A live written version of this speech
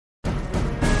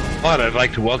Claude, I'd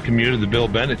like to welcome you to the Bill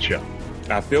Bennett Show.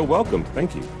 I feel welcome.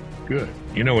 Thank you. Good.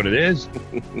 You know what it is?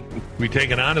 We take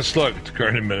an honest look at the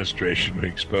current administration and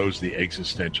expose the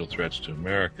existential threats to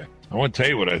America. I want to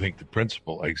tell you what I think the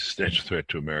principal existential threat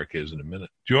to America is in a minute.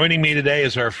 Joining me today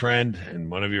is our friend and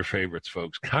one of your favorites,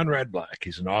 folks, Conrad Black.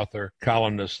 He's an author,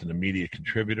 columnist, and a media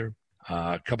contributor.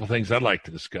 A couple things I'd like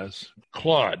to discuss.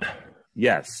 Claude.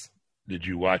 Yes. Did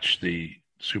you watch the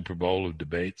Super Bowl of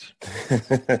debates?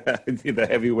 The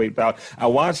heavyweight bout. I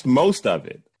watched most of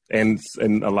it and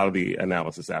a lot of the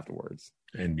analysis afterwards.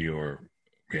 And your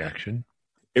reaction?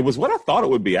 It was what I thought it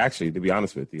would be, actually, to be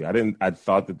honest with you. I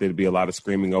thought that there'd be a lot of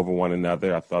screaming over one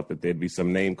another. I thought that there'd be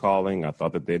some name calling. I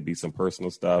thought that there'd be some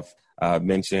personal stuff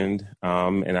mentioned.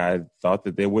 And I thought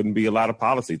that there wouldn't be a lot of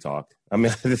policy talk. I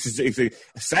mean,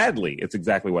 sadly, it's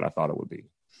exactly what I thought it would be.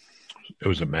 It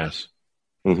was a mess.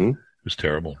 Mm-hmm. It was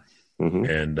terrible. Mm-hmm.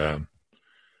 And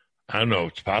I don't know,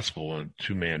 it's possible in a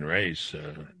two-man race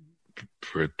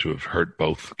for it to have hurt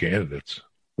both candidates.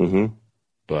 Mm-hmm.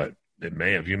 But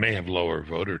you may have lower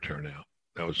voter turnout.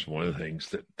 That was one of the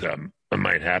things that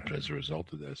might happen as a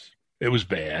result of this. It was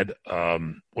bad.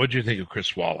 What did you think of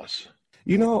Chris Wallace?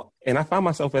 You know, and I find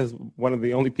myself as one of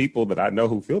the only people that I know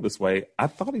who feel this way. I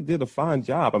thought he did a fine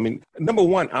job. I mean, number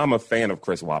one, I'm a fan of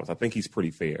Chris Wallace. I think he's pretty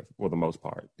fair for the most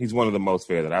part. He's one of the most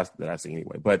fair that I see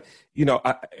anyway. But, you know,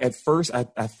 at first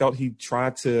I felt he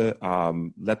tried to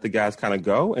let the guys kind of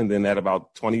go. And then at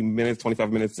about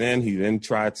 25 minutes in, he then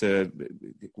tried to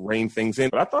rein things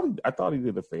in. But I thought he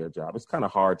did a fair job. It's kind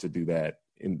of hard to do that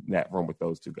in that room with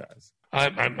those two guys.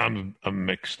 I'm a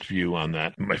mixed view on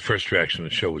that. My first reaction when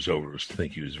the show was over was to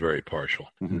think he was very partial,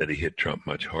 mm-hmm. that he hit Trump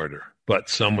much harder. But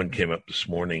someone came up this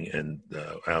morning and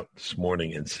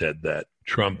said that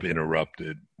Trump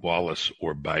interrupted Wallace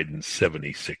or Biden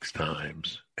 76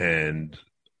 times, and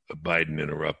Biden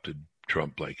interrupted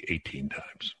Trump like 18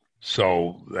 times.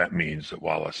 So that means that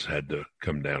Wallace had to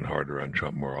come down harder on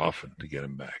Trump more often to get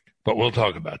him back. But we'll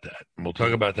talk about that. And we'll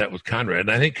talk about that with Conrad.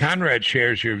 And I think Conrad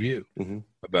shares your view mm-hmm.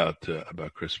 about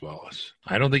Chris Wallace.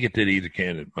 I don't think it did either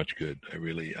candidate much good. I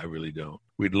really don't.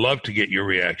 We'd love to get your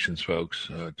reactions, folks,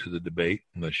 to the debate,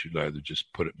 unless you'd either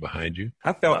just put it behind you.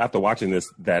 I felt after watching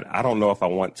this that I don't know if I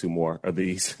want two more of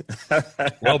these.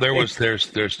 Well,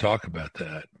 there's talk about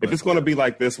that. If it's going to be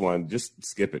like this one, just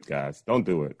skip it, guys. Don't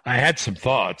do it. I had some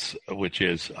thoughts, which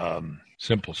is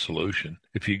simple solution.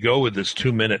 If you go with this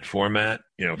 2-minute format,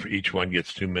 you know, for each one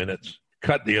gets 2 minutes,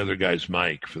 cut the other guy's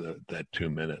mic for that 2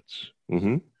 minutes.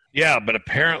 Mm-hmm. Yeah, but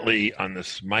apparently on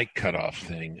this mic cutoff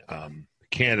thing,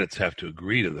 candidates have to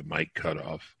agree to the mic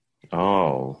cutoff.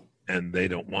 Oh. And they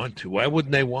don't want to. Why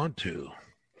wouldn't they want to?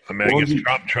 I mean, I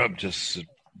guess Trump just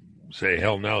say,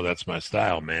 hell no, that's my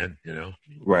style, man, you know?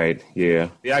 Right, yeah.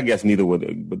 Yeah, I guess neither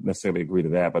would necessarily agree to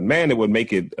that. But, man, it would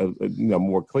make it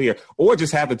more clear. Or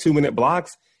just have the 2-minute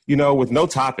blocks, you know, with no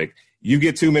topic. You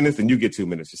get 2 minutes and you get 2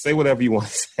 minutes. Just say whatever you want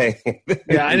to say.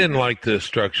 Yeah, I didn't like the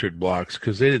structured blocks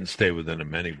because they didn't stay within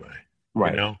them anyway.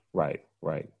 Right, you know? Right.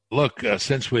 Look,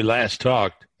 since we last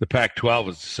talked, the Pac-12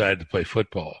 has decided to play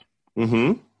football.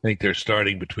 Mm-hmm. I think they're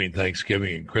starting between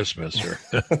Thanksgiving and Christmas.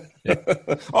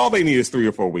 All they need is 3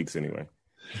 or 4 weeks anyway.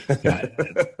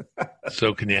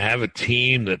 So can you have a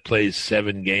team that plays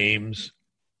 7 games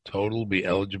total be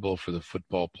eligible for the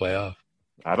football playoff?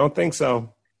 I don't think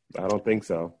so.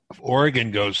 If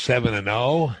Oregon goes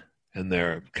 7-0 and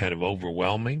they're kind of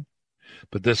overwhelming,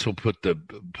 but this will put the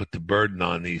burden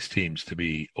on these teams to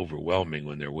be overwhelming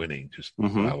when they're winning, just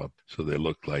mm-hmm. develop so they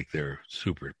look like they're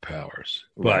superpowers.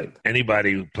 Right. But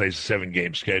anybody who plays a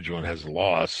 7-game schedule and has a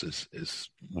loss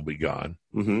will be gone.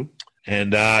 Mm-hmm.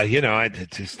 And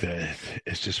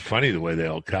it's just funny the way they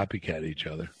all copycat each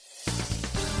other.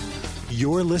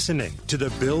 You're listening to The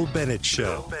Bill Bennett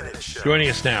Show. Joining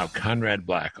us now, Conrad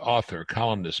Black, author,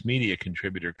 columnist, media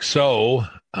contributor. So,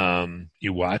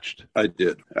 you watched? I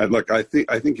did. Look, I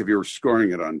think if you were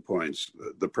scoring it on points,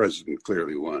 the president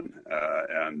clearly won,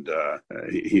 and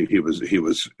he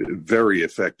was very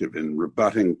effective in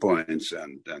rebutting points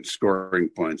and scoring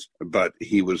points. But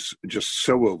he was just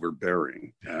so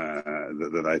overbearing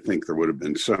that I think there would have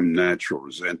been some natural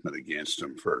resentment against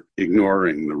him for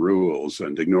ignoring the rules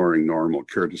and ignoring normal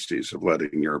courtesies of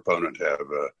letting your opponent have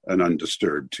an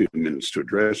undisturbed 2 minutes to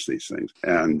address these things.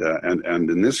 And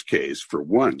in this case, for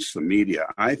once, the media,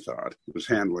 I thought, was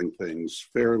handling things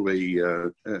fairly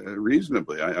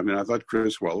reasonably. I mean, I thought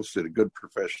Chris Wallace did a good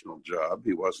professional job.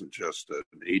 He wasn't just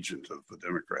an agent of the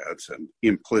Democrats and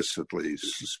implicitly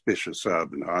suspicious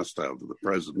of and hostile to the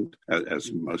president,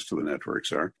 as most of the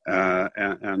networks are.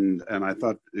 And I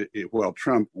thought, while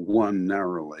Trump won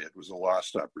narrowly, it was a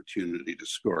lost opportunity to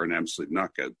score an absolute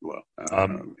knockout blow.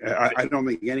 I don't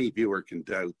think any viewer can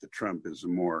doubt that Trump is a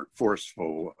more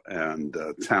forceful and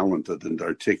talented and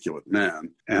articulate man.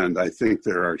 And I think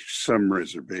there are some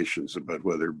reservations about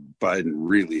whether Biden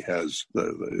really has as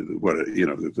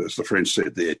the French say,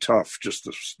 the étoffe, just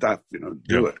the stuff,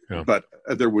 do it. Yeah. But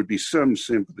there would be some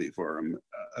sympathy for him.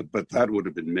 But that would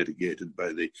have been mitigated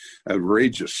by the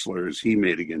outrageous slurs he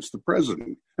made against the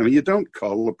president. I mean, you don't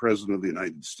call the president of the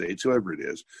United States, whoever it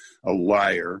is, a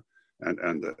liar and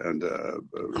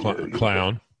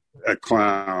clown, a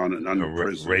clown, an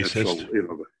racist,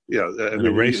 and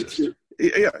a racist.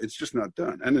 It's just not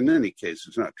done. And in any case,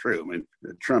 it's not true. I mean,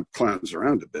 Trump clowns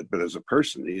around a bit, but as a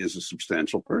person, he is a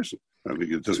substantial person. I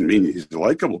mean, it doesn't mean he's a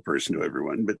likable person to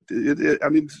everyone, but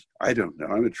I don't know.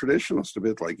 I'm a traditionalist a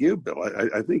bit like you, Bill.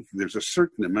 I think there's a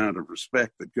certain amount of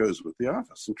respect that goes with the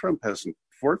office, and Trump hasn't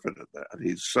forfeited that.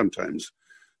 He's sometimes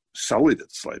sullied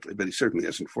it slightly, but he certainly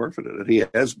hasn't forfeited it. He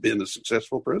has been a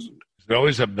successful president. It's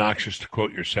always obnoxious to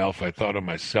quote yourself. I thought of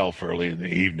myself early in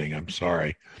the evening. I'm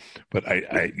sorry, but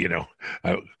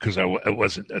because it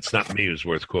wasn't. It's not me who's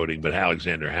worth quoting, but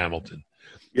Alexander Hamilton.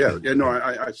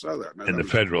 I saw that. And the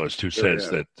Federalist, who says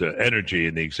that energy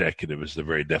in the executive is the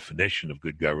very definition of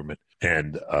good government,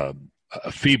 and a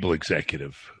feeble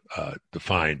executive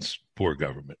defines poor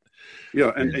government.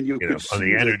 Yeah, and you could on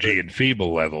the energy and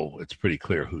feeble level, it's pretty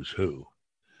clear who's who.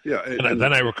 Yeah, and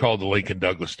then I recalled the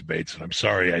Lincoln-Douglas debates, and I'm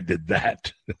sorry I did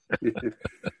that.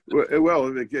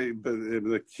 Well,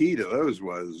 the key to those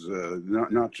was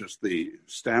not just the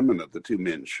stamina the two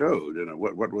men showed.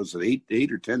 What was it,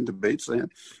 eight or 10 debates they had?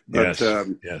 But,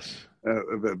 yes.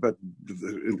 But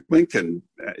Lincoln,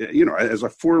 as a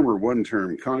former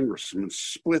one-term congressman,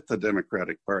 split the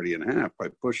Democratic Party in half by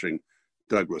pushing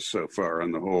Douglas so far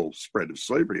on the whole spread of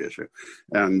slavery issue,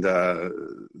 and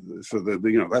that's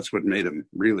what made him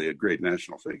really a great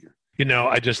national figure.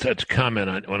 I just had to comment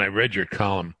on when I read your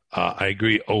column. I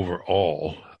agree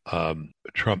overall.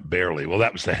 Trump barely. Well,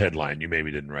 that was the headline. You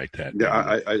maybe didn't write that.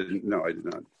 Yeah, I didn't. No, I did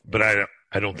not. But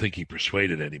I don't think he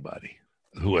persuaded anybody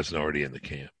who wasn't already in the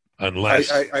camp.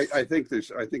 Unless I think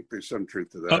there's some truth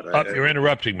to that. You're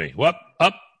interrupting me. What?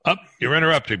 Up. You're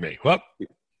interrupting me. What?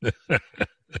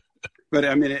 But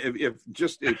I mean, if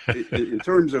in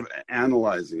terms of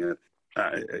analyzing it,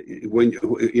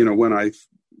 when I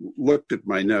looked at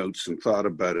my notes and thought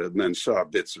about it, and then saw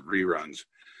bits of reruns,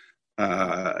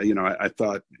 I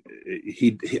thought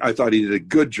he did a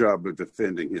good job of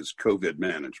defending his COVID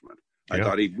management. I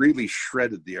thought he really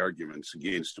shredded the arguments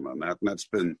against him on that, and that's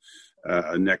been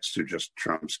next to just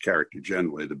Trump's character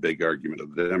generally, the big argument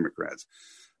of the Democrats.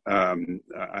 I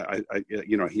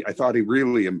thought he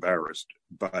really embarrassed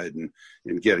Biden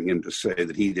in getting him to say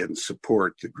that he didn't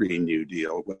support the Green New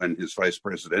Deal when his vice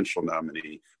presidential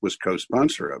nominee was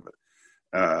co-sponsor of it.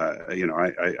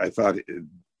 I thought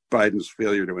Biden's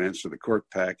failure to answer the court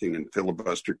packing and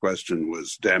filibuster question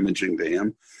was damaging to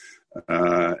him,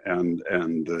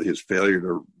 and his failure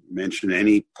to mention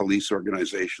any police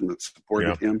organization that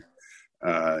supported him.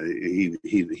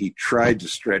 He tried to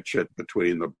stretch it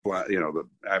between the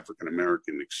African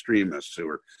American extremists who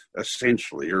are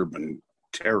essentially urban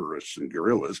terrorists and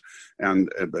guerrillas,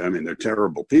 and I mean they're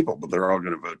terrible people, but they're all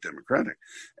going to vote Democratic,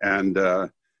 and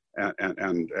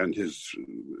his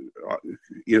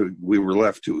we were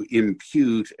left to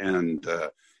impute and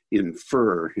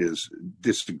infer his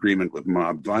disagreement with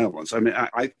mob violence. I mean,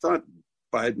 I thought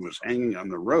Biden was hanging on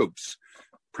the ropes.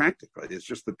 Practically, it's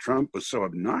just that Trump was so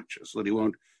obnoxious that he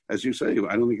won't, as you say,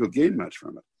 I don't think he'll gain much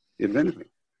from it, if anything.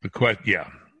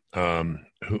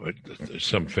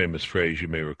 Some famous phrase, you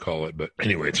may recall it, but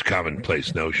anyway, it's a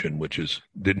commonplace notion, which is,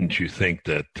 didn't you think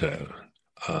that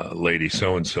lady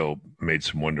so-and-so made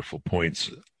some wonderful points?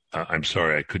 I'm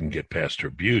sorry, I couldn't get past her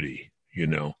beauty,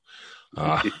 so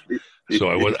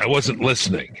I wasn't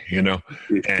listening,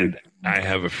 and I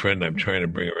have a friend I'm trying to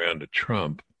bring around to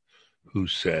Trump, who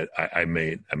said, I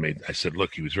said,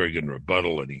 look, he was very good in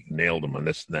rebuttal and he nailed him on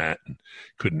this and that and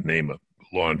couldn't name a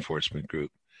law enforcement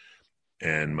group.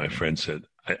 And my friend said,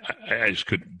 I just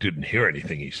didn't hear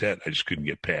anything he said. I just couldn't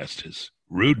get past his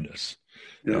rudeness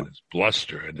and his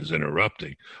bluster and his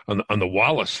interrupting. On the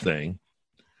Wallace thing,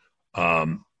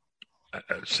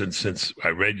 since I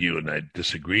read you and I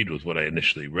disagreed with what I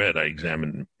initially read, I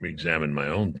re-examined my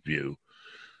own view,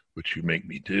 which you make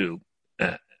me do.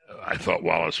 I thought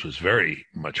Wallace was very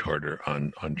much harder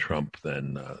on Trump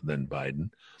than Biden.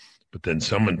 But then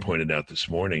someone pointed out this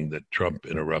morning that Trump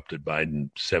interrupted Biden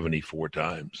 74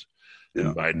 times. Yeah.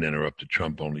 And Biden interrupted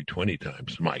Trump only 20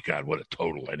 times. My God, what a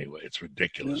total anyway. It's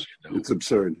ridiculous. Yeah. It's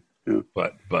absurd. Yeah.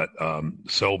 But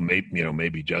so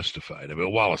maybe justified. I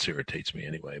mean, Wallace irritates me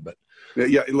anyway, but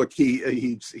yeah, look, he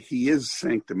is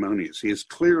sanctimonious. He is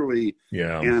clearly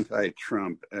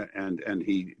anti-Trump,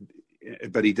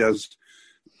 but he does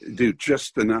do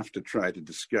just enough to try to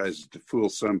disguise it, to fool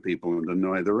some people and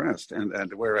annoy the rest. And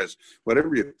whereas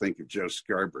whatever you think of Joe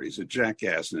Scarborough, he's a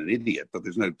jackass and an idiot, but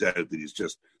there's no doubt that he's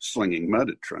just slinging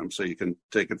mud at Trump. So you can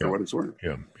take it for what it's worth.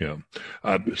 Yeah.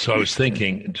 So I was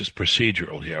thinking, just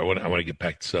procedural here. I want to get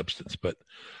back to substance, but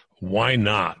why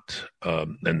not?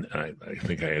 And I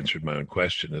think I answered my own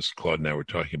question, as Claude and I were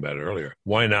talking about it earlier.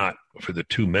 Why not, for the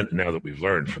 2 minutes now that we've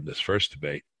learned from this first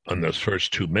debate, on those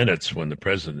first 2 minutes when the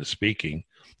president is speaking,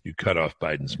 you cut off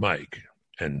Biden's mic,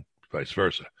 and vice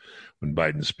versa. When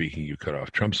Biden's speaking, you cut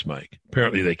off Trump's mic.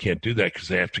 Apparently, they can't do that because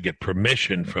they have to get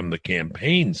permission from the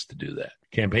campaigns to do that.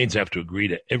 Campaigns have to agree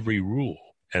to every rule,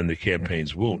 and the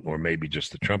campaigns won't, or maybe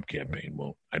just the Trump campaign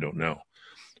won't. I don't know.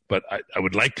 But I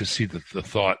would like to see the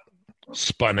thought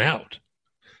spun out,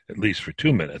 at least for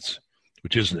 2 minutes,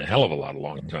 which isn't a hell of a lot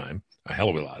of time.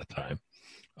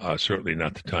 Certainly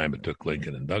not the time it took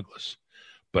Lincoln and Douglas.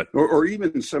 But or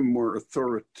even some more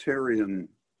authoritarian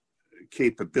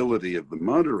capability of the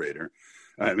moderator.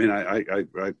 I mean, I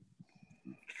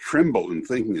tremble in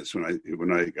thinking this when I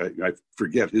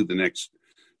forget who the next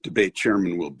debate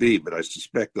chairman will be, but I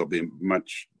suspect they'll be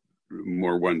much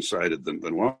more one-sided than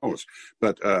Wallace.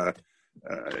 But I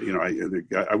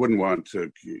wouldn't want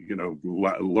to,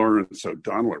 Lawrence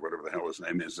O'Donnell or whatever the hell his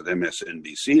name is at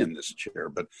MSNBC in this chair,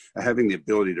 but having the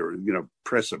ability to,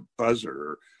 press a buzzer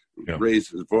or raise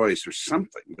his voice or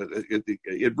something. But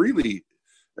it really,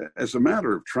 as a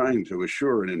matter of trying to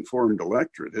assure an informed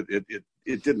electorate,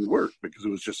 it didn't work because it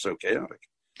was just so chaotic.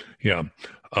 Yeah.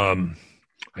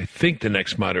 I think the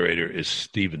next moderator is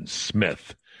Stephen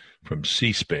Smith from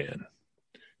C-SPAN.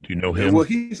 Do you know him? Well,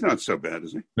 he's not so bad,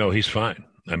 is he? No, he's fine.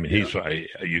 I mean,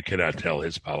 you cannot tell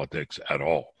his politics at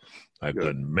all. I've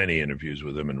done many interviews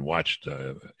with him and watched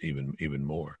even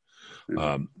more.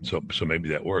 So maybe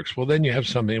that works. Well, then you have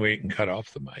something where you can cut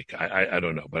off the mic. I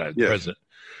don't know, but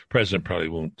President probably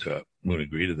won't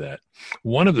agree to that.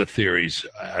 One of the theories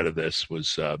out of this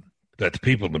was that the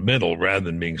people in the middle, rather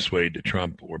than being swayed to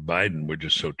Trump or Biden, were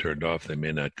just so turned off they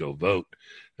may not go vote,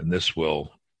 and this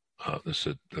will. This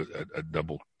is a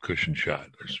double cushion shot,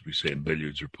 as we say in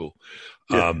billiards or pool.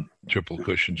 Triple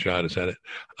cushion shot, is that it?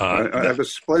 I have a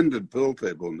splendid pool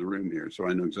table in the room here, so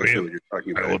I know exactly what you're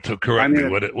talking about. Well, to correct me,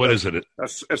 what is it?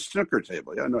 A snooker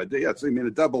table. Yeah, no idea. Yes, I mean a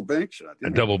double bank shot.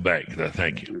 A double bank.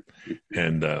 Thank you.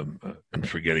 And I'm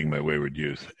forgetting my wayward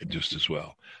youth just as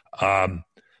well.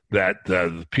 That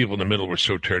the people in the middle were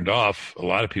so turned off, a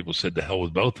lot of people said to hell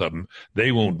with both of them.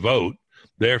 They won't vote.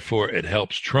 Therefore, it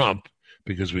helps Trump,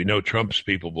 because we know Trump's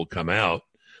people will come out.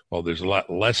 Well, there's a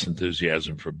lot less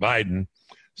enthusiasm for Biden.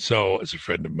 So, as a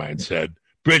friend of mine said,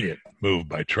 brilliant move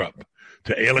by Trump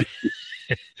to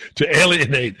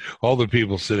alienate all the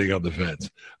people sitting on the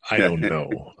fence. I don't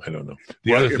know.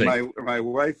 The other thing, my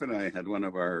wife and I had one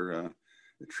of our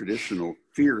traditional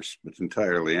fierce but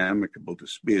entirely amicable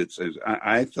disputes.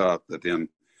 I thought that in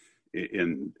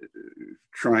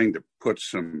trying to put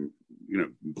some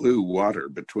blue water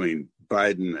between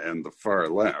Biden and the far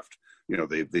left,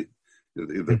 the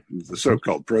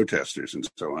so-called protesters and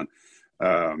so on,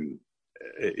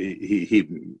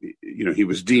 he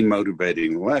was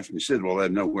demotivating the left. And he said, well, they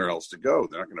have nowhere else to go.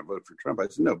 They're not going to vote for Trump. I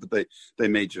said, no, but they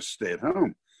may just stay at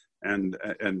home. And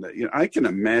I can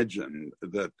imagine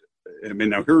that. I mean,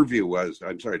 now her view was,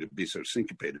 I'm sorry to be so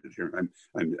syncopated here.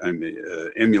 I'm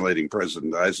emulating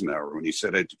President Eisenhower when he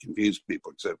said I had to confuse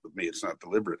people, except with me, it's not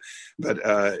deliberate. But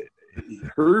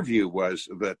her view was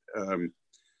that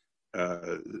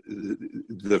the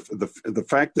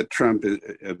fact that Trump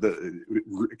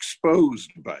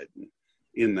exposed Biden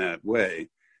in that way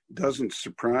doesn't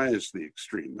surprise the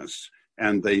extremists,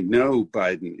 and they know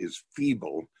Biden is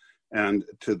feeble. And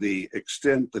to the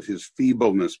extent that his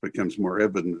feebleness becomes more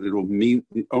evident, it will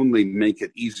only make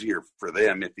it easier for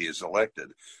them, if he is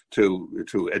elected,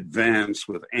 to advance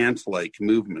with ant-like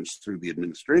movements through the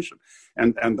administration.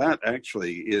 And that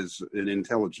actually is an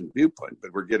intelligent viewpoint,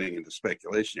 but we're getting into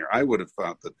speculation here. I would have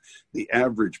thought that the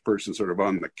average person sort of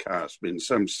on the cusp, in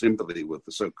some sympathy with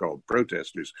the so-called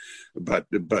protesters, but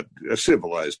a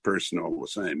civilized person all the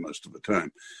same most of the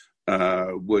time,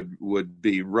 would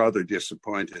be rather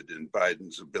disappointed in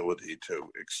Biden's ability to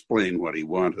explain what he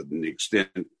wanted and the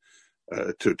extent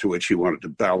to which he wanted to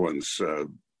balance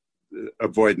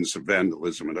avoidance of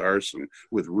vandalism and arson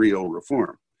with real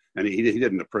reform. And he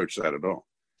didn't approach that at all.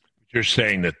 You're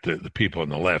saying that the people on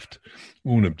the left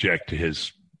won't object to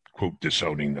his, quote,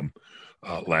 disowning them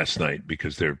last night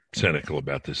because they're cynical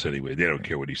about this anyway. They don't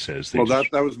care what he says. That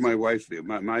was my wife's view.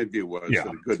 My view was that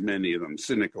a good many of them,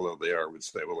 cynical though they are, would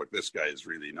say, well, look, this guy is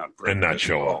really not and not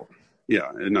show up. Yeah,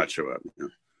 and not show up. Yeah.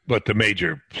 But the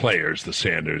major players, the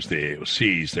Sanders, the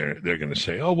AOCs, they're going to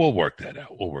say, "Oh, we'll work that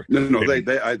out. We'll work." No,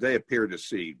 they appear to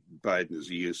see Biden as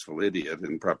a useful idiot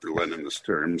in proper Leninist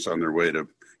terms on their way to,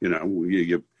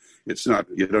 it's not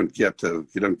you don't get to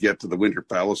the Winter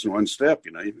Palace in one step.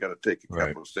 You've got to take a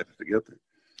couple of steps to get there.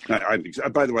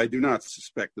 By the way, I do not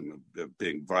suspect them of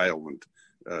being violent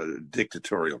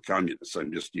dictatorial communists.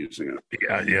 I'm just using it.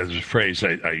 Yeah. There's a phrase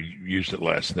I used it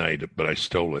last night, but I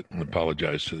stole it and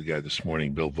apologized to the guy this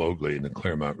morning, Bill Vogley, in the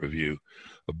Claremont Review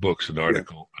of Books, an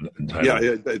article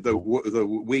entitled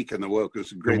the weak and the woke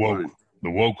is a great line. The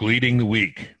woke leading the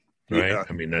weak, right? Yeah.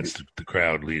 I mean, that's the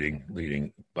crowd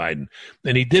leading Biden,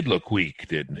 and he did look weak,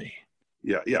 didn't he?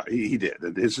 Yeah, he did.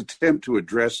 And his attempt to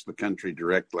address the country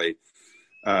directly,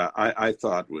 I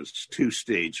thought was too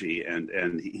stagey,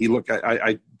 and he looked.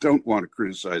 I don't want to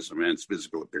criticize the man's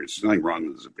physical appearance. There's nothing wrong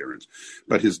with his appearance,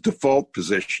 but his default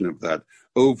position of that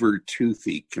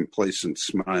over-toothy, complacent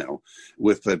smile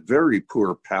with that very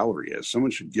poor pallor he has.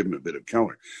 Someone should give him a bit of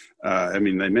color. They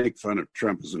make fun of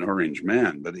Trump as an orange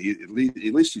man, but at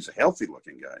least he's a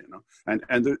healthy-looking guy, And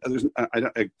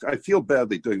I feel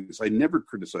badly doing this. I never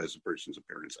criticize a person's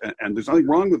appearance, and there's nothing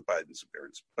wrong with Biden's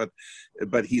appearance, but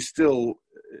he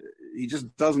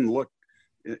just doesn't look,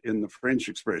 in the French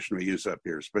expression we use up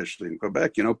here, especially in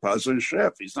Quebec, pas un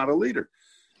chef. He's not a leader.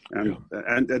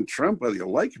 And Trump, whether you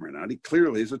like him or not, he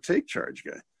clearly is a take charge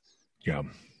guy. Yeah.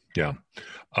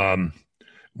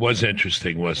 Was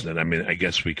interesting, wasn't it? I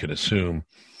guess we can assume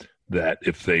that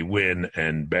if they win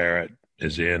and Barrett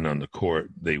is in on the court,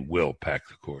 they will pack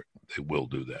the court. They will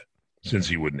do that, since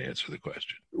he wouldn't answer the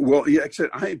question. Well, yeah,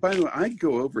 except by the way, I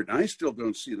go over it, and I still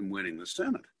don't see them winning the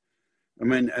Senate.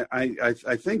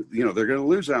 I think they're going to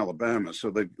lose Alabama,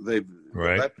 so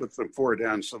that puts them 4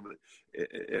 down. So,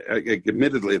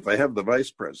 admittedly, if they have the vice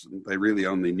president, they really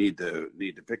only need to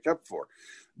pick up 4.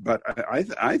 But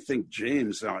I think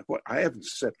James. I haven't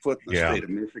set foot in the state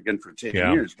of Michigan for 10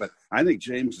 years, but I think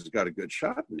James has got a good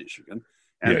shot in Michigan.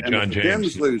 And if the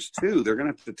Dems lose 2, they're going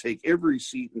to have to take every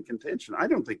seat in contention. I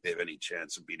don't think they have any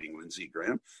chance of beating Lindsey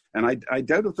Graham, and I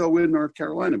doubt if they'll win North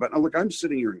Carolina. But look, I'm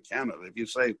sitting here in Canada. If you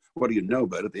say, what do you know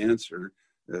about it, the answer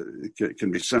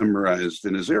can be summarized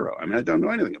in a 0. I don't know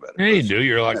anything about it. Yeah, you do.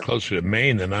 You're a lot closer to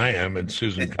Maine than I am, and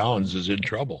Susan Collins is in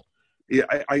trouble. Yeah,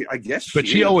 I guess. But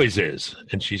she always is,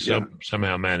 and she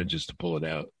somehow manages to pull it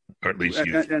out, or at least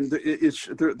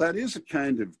that is a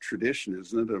kind of tradition,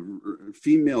 isn't it? Of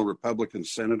female Republican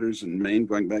senators in Maine,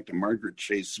 going back to Margaret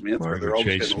Chase Smith, where they're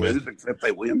always going to lose, except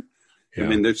they win.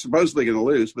 Yeah. They're supposedly going to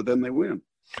lose, but then they win.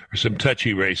 There's some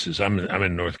touchy races. I'm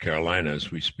in North Carolina as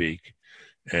we speak,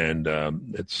 and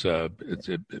it's a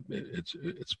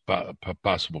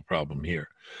possible problem here.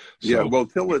 So,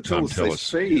 they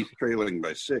say he's trailing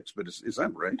by 6, but is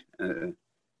that right?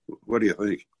 What do you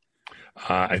think?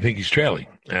 I think he's trailing,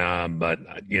 but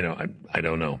I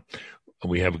don't know.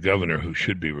 We have a governor who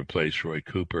should be replaced, Roy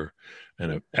Cooper,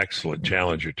 and an excellent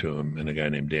challenger to him, and a guy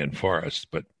named Dan Forrest.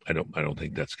 But I don't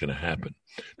think that's going to happen.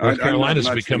 North Carolina's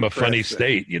become a funny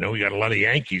state. We got a lot of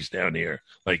Yankees down here,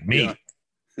 like me.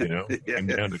 Yeah.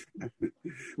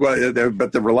 Well,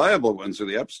 but the reliable ones are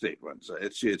the upstate ones.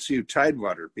 It's you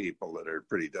Tidewater people that are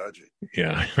pretty dodgy.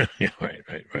 Yeah, right.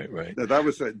 That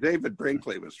was David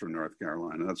Brinkley was from North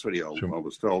Carolina. That's what he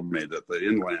always told me, that the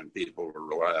inland people were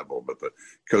reliable, but the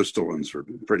coastal ones were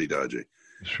pretty dodgy.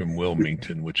 He's from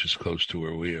Wilmington, which is close to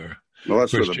where we are. Well,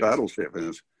 that's where the battleship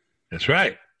is. That's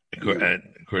right. And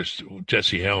of course,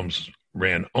 Jesse Helms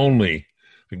ran only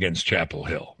against Chapel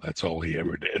Hill. That's all he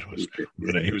ever did.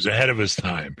 He was ahead of his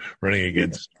time, running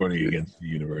against the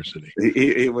university.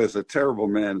 He was a terrible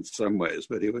man in some ways,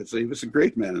 but he was a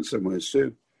great man in some ways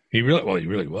too. He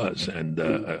really was. And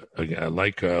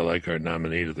like our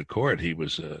nominee to the court, he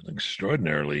was an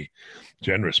extraordinarily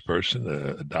generous person.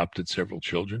 Adopted several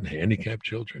children, handicapped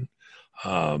children.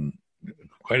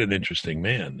 Quite an interesting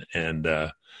man. And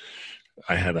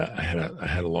I had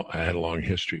a long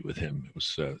history with him. It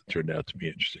was turned out to be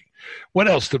interesting. What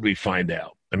else did we find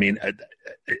out?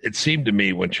 It seemed to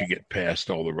me, once you get past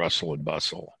all the rustle and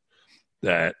bustle,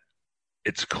 that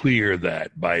it's clear I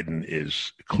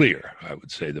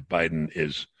would say that Biden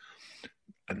is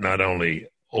not only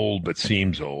old but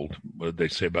seems old. What did they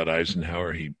say about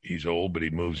Eisenhower? He's old, but he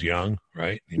moves young,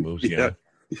 right? He moves young.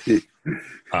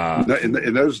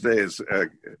 In those days,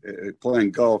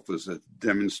 playing golf was a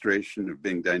demonstration of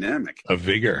being dynamic. A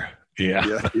vigor,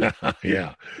 yeah.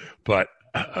 Yeah. But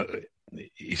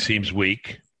he seems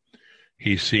weak.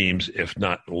 He seems, if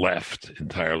not left,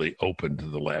 entirely open to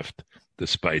the left,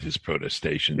 despite his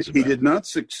protestations. He did not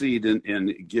succeed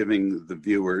in giving the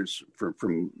viewers,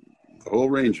 from the whole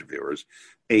range of viewers,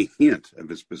 a hint of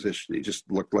his position. He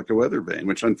just looked like a weather vane,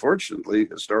 which unfortunately,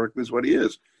 historically, is what he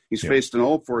is. He's faced in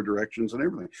all four directions and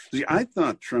everything. See, I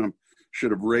thought Trump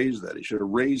should have raised that. He should have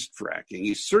raised fracking.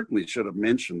 He certainly should have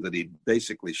mentioned that he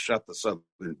basically shut the southern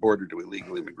border to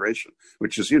illegal immigration,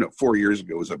 which is, 4 years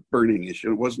ago was a burning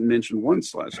issue. It wasn't mentioned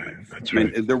once last night. That's right.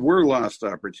 I mean, there were lost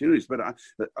opportunities. But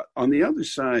on the other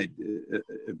side,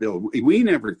 Bill, we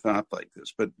never thought like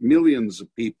this, but millions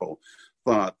of people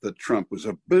thought that Trump was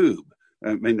a boob.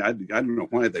 I mean, I don't know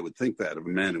why they would think that of a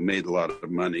man who made a lot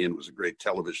of money and was a great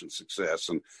television success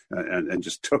and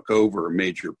just took over a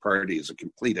major party as a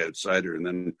complete outsider and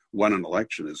then won an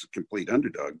election as a complete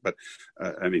underdog. But,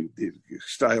 I mean,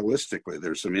 stylistically,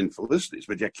 there's some infelicities,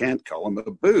 but you can't call him a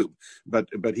boob. But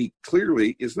he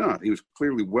clearly is not. He was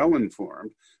clearly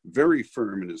well-informed, very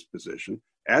firm in his position,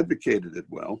 advocated it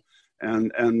well.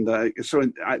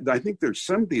 So I think there's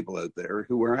some people out there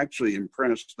who are actually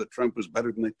impressed that Trump was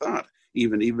better than they thought,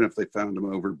 even if they found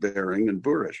him overbearing and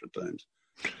boorish at times.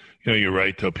 You're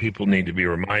right, though. People need to be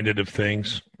reminded of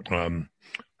things.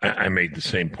 I made the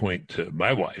same point to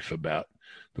my wife about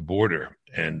the border,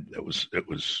 and it was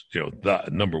the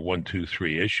number 1, 2,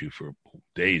 3 issue for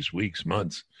days, weeks,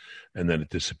 months, and then it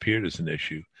disappeared as an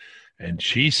issue. And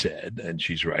she said, and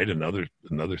she's right, another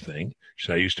thing, she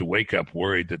said, I used to wake up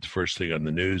worried that the first thing on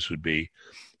the news would be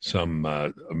some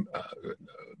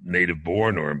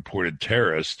native-born or imported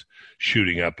terrorist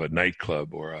shooting up a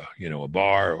nightclub or a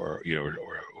bar or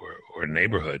a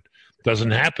neighborhood.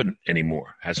 Doesn't happen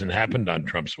anymore. Hasn't happened on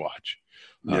Trump's watch.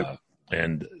 Yep.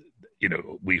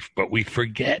 We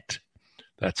forget.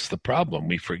 That's the problem.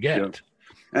 We forget. Yep.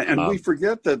 And we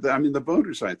forget that, the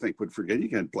voters, I think, would forget, you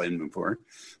can't blame them for it,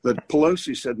 that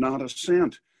Pelosi said not a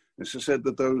cent. She said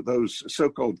that those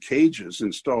so-called cages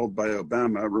installed by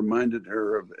Obama reminded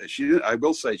her of, I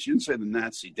will say, she didn't say the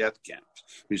Nazi death camps.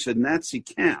 She said Nazi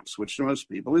camps, which to most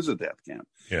people is a death camp,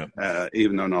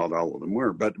 even though not all of them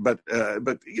were. But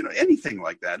anything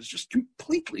like that is just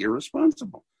completely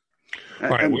irresponsible. All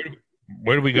right,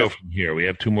 where do we go from here? We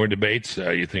have 2 more debates.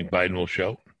 You think Biden will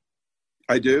show?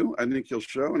 I do. I think he'll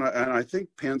show, and I think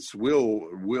Pence will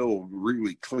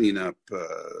really clean up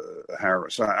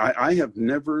Harris. I have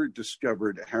never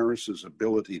discovered Harris's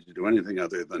ability to do anything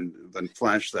other than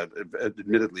flash that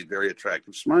admittedly very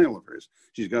attractive smile of hers.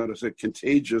 She's got a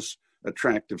contagious,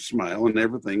 attractive smile, and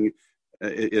everything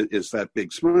is that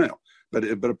big smile. But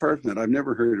apart from that, I've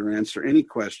never heard her answer any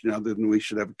question other than we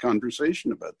should have a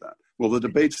conversation about that. Well, the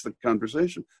debate's the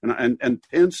conversation, and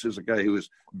Pence is a guy who is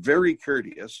very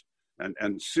courteous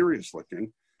and serious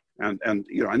looking, and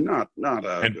I'm not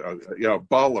a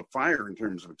ball of fire in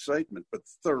terms of excitement, but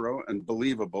thorough and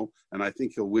believable, and I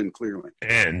think he'll win clearly.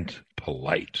 And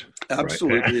polite.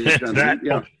 Absolutely.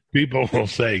 Right? People will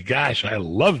say, "Gosh, I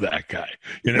love that guy."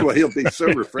 Well, he'll be so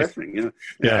refreshing.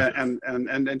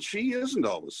 And she isn't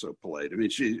always so polite.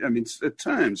 At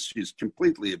times she's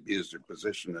completely abused her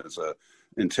position as a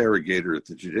interrogator at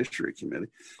the Judiciary Committee,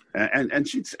 and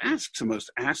she asks the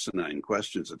most asinine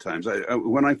questions at times.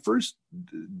 When I first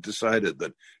decided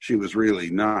that she was really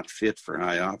not fit for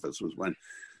high office was when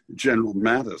General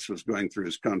Mattis was going through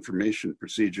his confirmation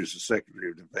procedures as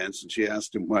Secretary of Defense, and she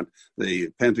asked him what the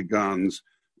Pentagon's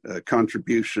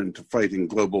contribution to fighting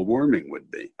global warming would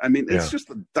be. It's just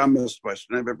the dumbest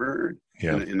question I've ever heard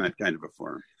in that kind of a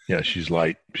forum. Yeah, she's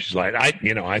light.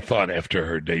 I thought after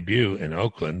her debut in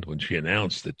Oakland, when she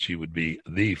announced that she would be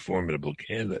the formidable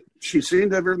candidate, she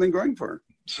seemed to have everything going for her.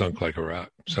 Sunk like a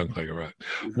rock.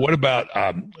 What about,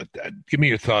 give me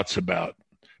your thoughts about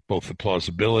both the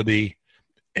plausibility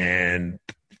and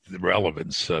the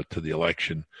relevance to the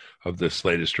election of this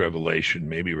latest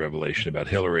revelation about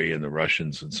Hillary and the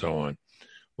Russians and so on.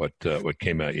 What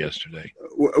came out yesterday?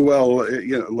 Well,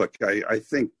 look, I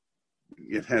think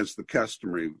it has the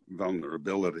customary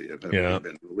vulnerability of having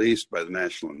been released by the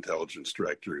National Intelligence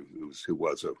Director, who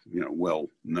was a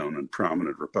well-known and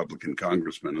prominent Republican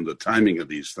congressman. And the timing of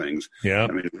these things, we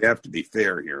have to be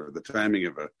fair here. The timing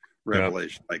of a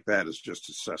revelation like that is just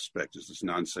as suspect as this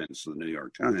nonsense of the New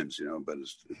York Times, but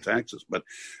it's taxes. But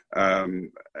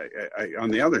on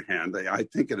the other hand, I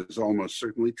think it is almost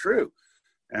certainly true.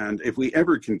 And if we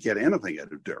ever can get anything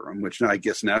out of Durham, which I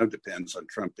guess now depends on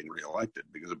Trump being reelected,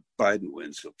 because if Biden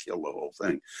wins, he'll kill the whole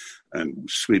thing and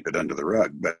sweep it under the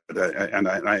rug. But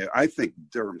I think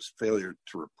Durham's failure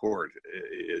to report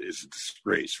is a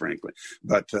disgrace, frankly.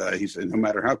 But he said no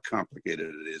matter how complicated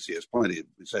it is, he's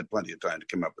had plenty of time to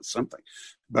come up with something.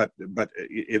 But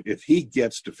if he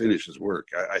gets to finish his work,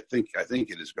 I think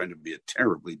it is going to be a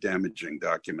terribly damaging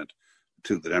document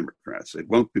to the Democrats. It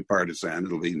won't be partisan.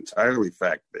 It'll be entirely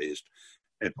fact-based.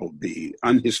 It will be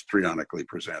unhistrionically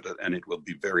presented, and it will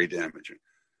be very damaging.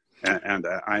 And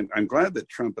I'm glad that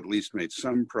Trump at least made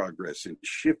some progress in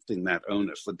shifting that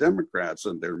onus. The Democrats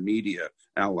and their media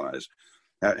allies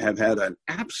have had an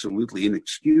absolutely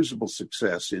inexcusable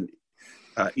success in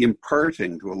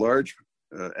imparting to a large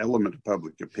element of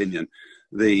public opinion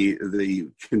the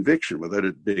conviction, without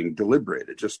it being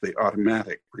deliberated, just the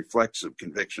automatic reflexive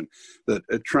conviction that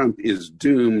Trump is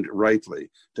doomed rightly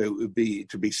to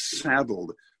be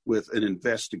saddled with an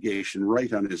investigation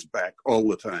right on his back all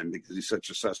the time because he's such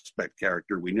a suspect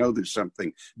character. We know there's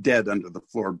something dead under the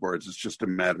floorboards. It's just a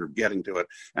matter of getting to it.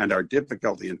 And our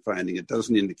difficulty in finding it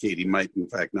doesn't indicate he might, in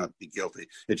fact, not be guilty.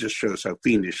 It just shows how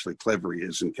fiendishly clever he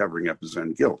is in covering up his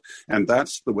own guilt. And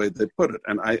that's the way they put it.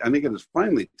 And I think it is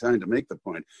finally time to make the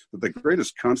point that the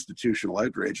greatest constitutional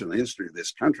outrage in the history of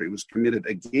this country was committed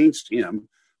against him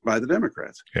by the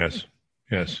Democrats.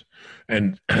 Yes,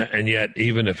 and yet,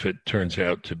 even if it turns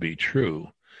out to be true,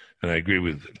 and I agree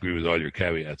with all your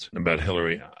caveats about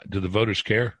Hillary, do the voters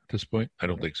care at this point? I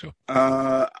don't think so.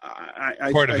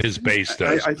 Part of his base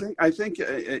does. I think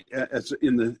as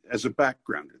a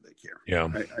backgrounder they care. Yeah.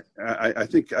 I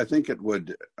think it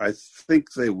would. I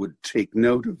think they would take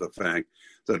note of the fact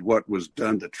that what was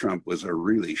done to Trump was a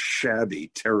really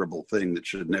shabby, terrible thing that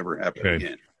should never happen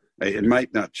again. It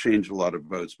might not change a lot of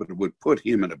votes, but it would put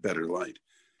him in a better light.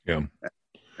 Yeah.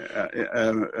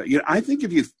 I think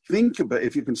if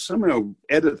you can somehow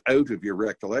edit out of your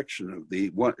recollection of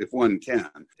if one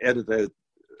can edit out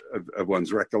of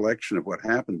one's recollection of what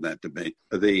happened in that debate,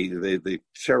 the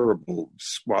terrible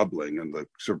squabbling and the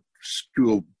sort of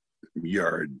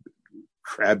schoolyard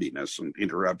crabbiness and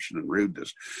interruption and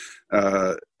rudeness,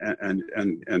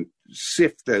 and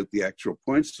sift out the actual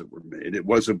points that were made. It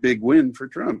was a big win for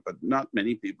Trump, but not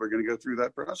many people are going to go through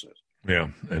that process. Yeah,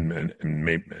 and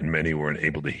many weren't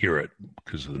able to hear it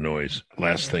because of the noise.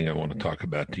 Last thing I want to talk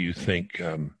about, do you think,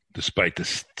 despite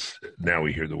this, now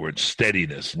we hear the word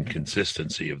steadiness and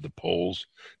consistency of the polls,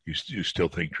 you still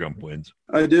think Trump wins?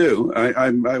 I do.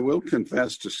 I will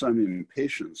confess to some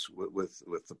impatience with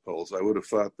the polls. I would have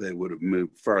thought they would have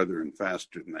moved farther and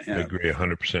faster than they have. I agree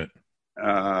 100%.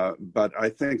 But I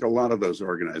think a lot of those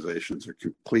organizations are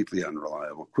completely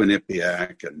unreliable.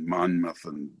 Quinnipiac and Monmouth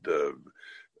and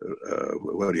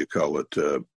what do you call it,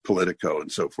 Politico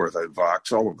and so forth,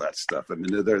 Vox, all of that stuff. I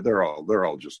mean, they're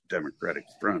all just Democratic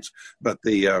fronts. But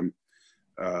I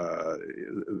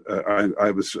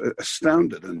was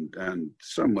astounded and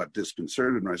somewhat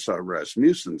disconcerted when I saw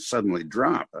Rasmussen suddenly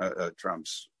drop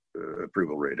Trump's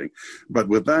approval rating. But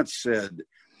with that said,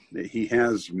 he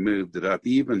has moved it up,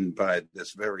 even by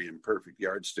this very imperfect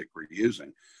yardstick we're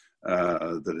using,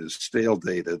 that is stale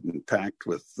dated and packed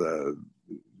with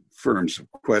firms of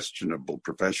questionable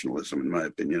professionalism, in my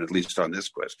opinion, at least on this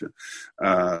question,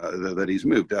 that he's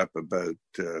moved up about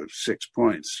 6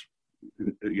 points,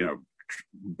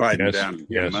 Biden down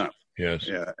and up. Yes.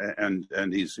 Yeah,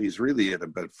 and he's really at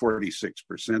about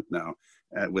 46% now,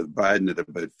 with Biden at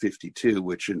about 52%,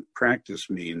 which in practice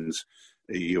means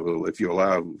if you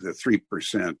allow the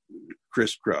 3%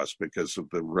 crisscross because of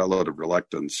the relative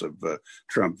reluctance of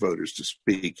Trump voters to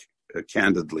speak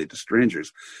candidly to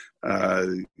strangers,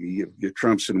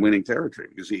 Trump's in winning territory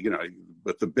because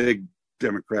with the big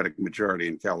Democratic majority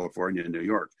in California and New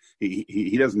York,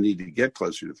 he doesn't need to get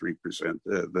closer to 3%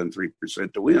 than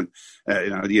 3% to win.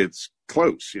 It's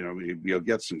close. You'll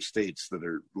get some states that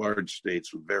are large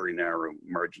states with very narrow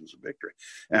margins of victory,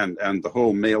 and the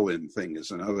whole mail-in thing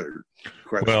is another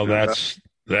question. Well,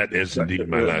 that is indeed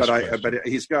my last question. But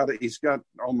he's got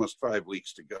almost 5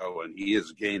 weeks to go, and he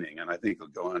is gaining, and I think he'll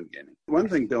go on gaining. One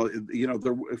thing, Bill,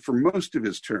 for most of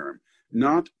his term,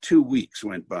 not 2 weeks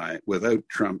went by without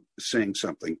Trump saying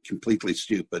something completely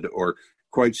stupid or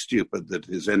quite stupid that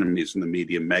his enemies in the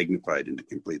media magnified into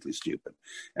completely stupid.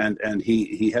 And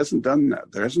he hasn't done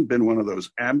that. There hasn't been one of those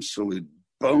absolute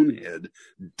bonehead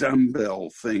dumbbell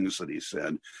things that he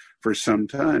said for some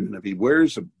time. And if he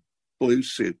wears a blue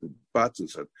suit and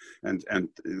buttons it and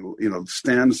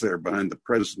stands there behind the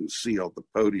president's seal at the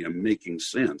podium making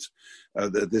sense,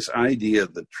 this idea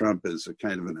that Trump is a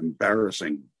kind of an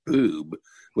embarrassing boob,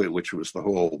 which was the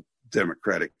whole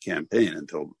Democratic campaign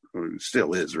until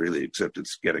still is really, except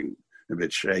it's getting a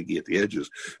bit shaggy at the edges.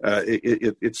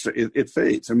 It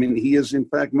fades. I mean, he is, in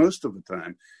fact, most of the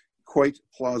time, quite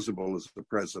plausible as the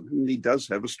president, and he does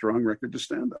have a strong record to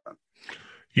stand on.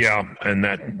 Yeah, and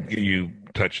that you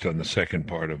touched on the second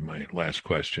part of my last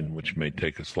question, which may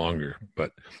take us longer,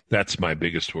 but that's my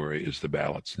biggest worry is the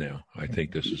ballots now. I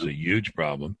think this is a huge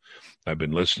problem. I've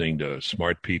been listening to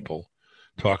smart people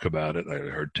talk about it. I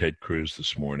heard Ted Cruz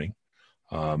this morning,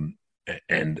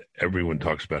 and everyone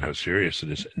talks about how serious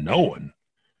it is. No one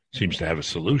seems to have a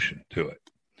solution to it.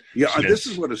 Yeah, this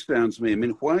is what astounds me. I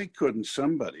mean, why couldn't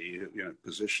somebody in a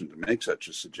position to make such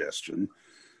a suggestion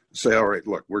say, all right,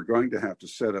 look, we're going to have to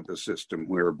set up a system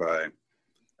whereby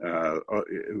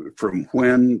from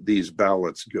when these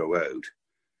ballots go out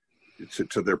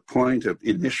to their point of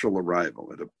initial arrival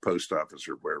at a post office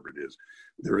or wherever it is,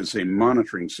 there is a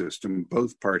monitoring system.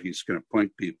 Both parties can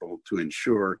appoint people to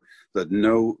ensure that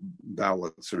no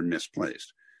ballots are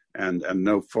misplaced. And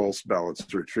no false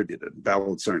ballots are attributed.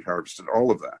 Ballots aren't harvested,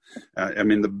 all of that. I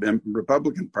mean, the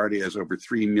Republican Party has over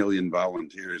 3 million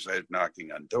volunteers out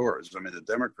knocking on doors. I mean, the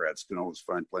Democrats can always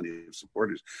find plenty of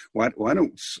supporters. Why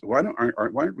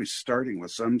aren't we starting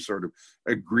with some sort of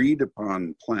agreed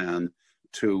upon plan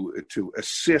to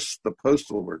assist the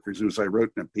postal workers, who, as I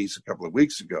wrote in a piece a couple of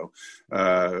weeks ago,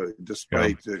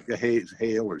 despite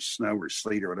hail or snow or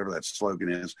sleet or whatever that slogan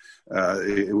is,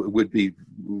 it would be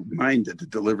minded to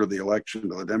deliver the election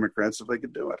to the Democrats if they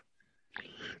could do it.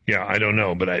 Yeah, I don't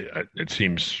know, but it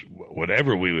seems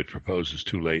whatever we would propose is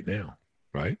too late now,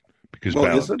 right? Because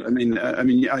is it? I mean, I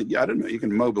don't know. You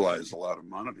can mobilize a lot of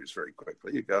monitors very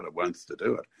quickly. You got a month to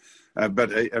do it.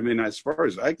 But I mean, as far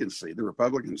as I can see, the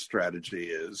Republican strategy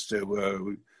is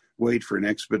to wait for an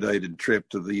expedited trip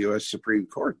to the U.S. Supreme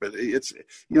Court. But it's,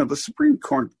 the Supreme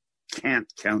Court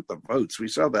can't count the votes. We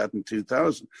saw that in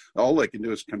 2000. All they can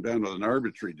do is come down with an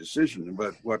arbitrary decision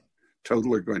about what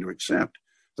total they're going to accept.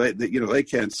 They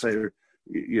can't say,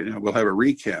 we'll have a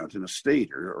recount in a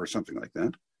state or something like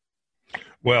that.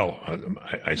 Well,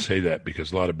 I say that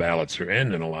because a lot of ballots are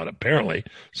in, and apparently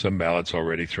some ballots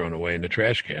already thrown away in the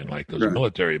trash can, like those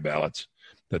military ballots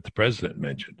that the president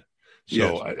mentioned.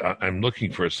 So yes. I'm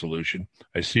looking for a solution.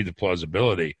 I see the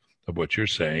plausibility of what you're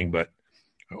saying, but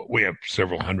we have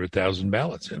several 100,000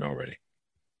 ballots in already.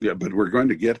 Yeah, but we're going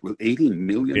to get with 80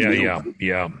 million.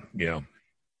 Yeah.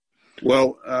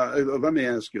 Well, let me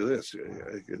ask you this.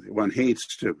 One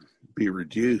hates to be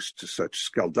reduced to such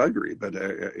skullduggery, but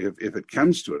if it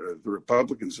comes to it, are the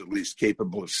Republicans at least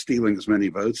capable of stealing as many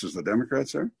votes as the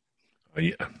Democrats are?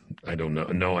 Yeah, I don't know.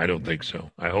 No, I don't think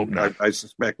so. I hope not. I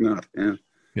suspect not, yeah.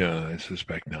 Yeah, I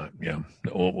suspect not, yeah.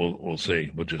 We'll see.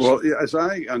 Well, as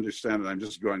I understand it, I'm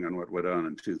just going on what went on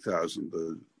in 2000.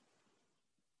 The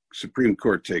Supreme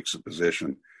Court takes a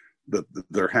position that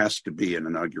there has to be an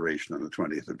inauguration on the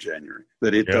 20th of January,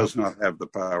 that it does not have the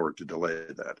power to delay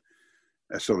that.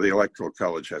 So the Electoral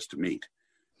College has to meet,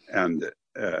 and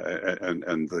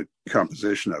the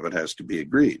composition of it has to be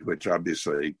agreed, which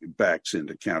obviously backs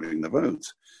into counting the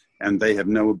votes. And they have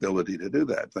no ability to do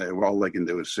that. All they can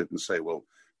do is sit and say, well,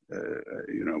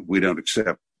 we don't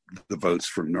accept the votes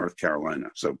from North Carolina,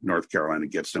 so North Carolina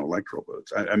gets no electoral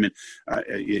votes. I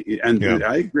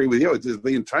agree with you.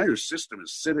 The entire system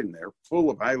is sitting there full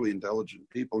of highly intelligent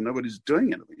people. Nobody's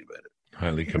doing anything about it.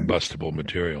 Highly combustible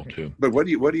material, too. But what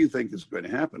do you think is going to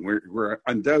happen? We're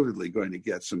undoubtedly going to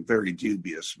get some very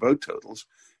dubious vote totals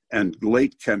and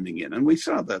late coming in. And we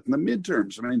saw that in the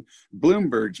midterms. I mean,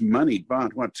 Bloomberg's money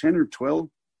bought, 10 or 12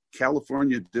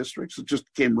 California districts? It just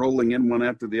came rolling in one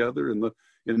after the other in the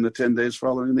 10 days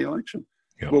following the election.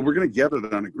 Yep. Well, we're going to get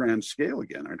it on a grand scale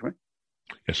again, aren't we?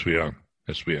 Yes, we are.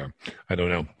 I don't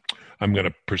know. I'm going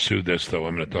to pursue this, though.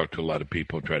 I'm going to talk to a lot of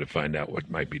people, try to find out what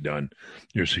might be done.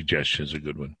 Your suggestion is a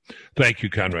good one. Thank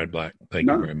you, Conrad Black. Thank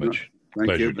you very much.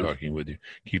 Pleasure talking with you.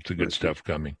 Keep the good stuff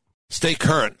coming. Stay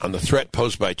current on the threat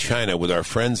posed by China with our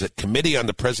friends at Committee on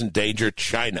the Present Danger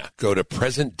China. Go to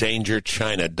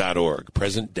presentdangerchina.org,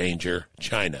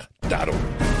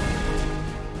 presentdangerchina.org.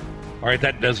 All right,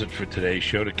 that does it for today's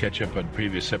show. To catch up on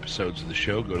previous episodes of the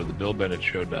show, go to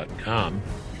thebillbennettshow.com.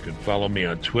 You can follow me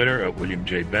on Twitter at William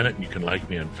J. Bennett. You can like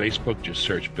me on Facebook. Just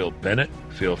search Bill Bennett.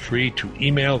 Feel free to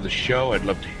email the show. I'd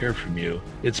love to hear from you.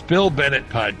 It's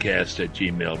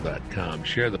BillBennettPodcast@gmail.com.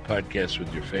 Share the podcast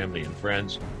with your family and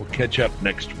friends. We'll catch up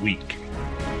next week.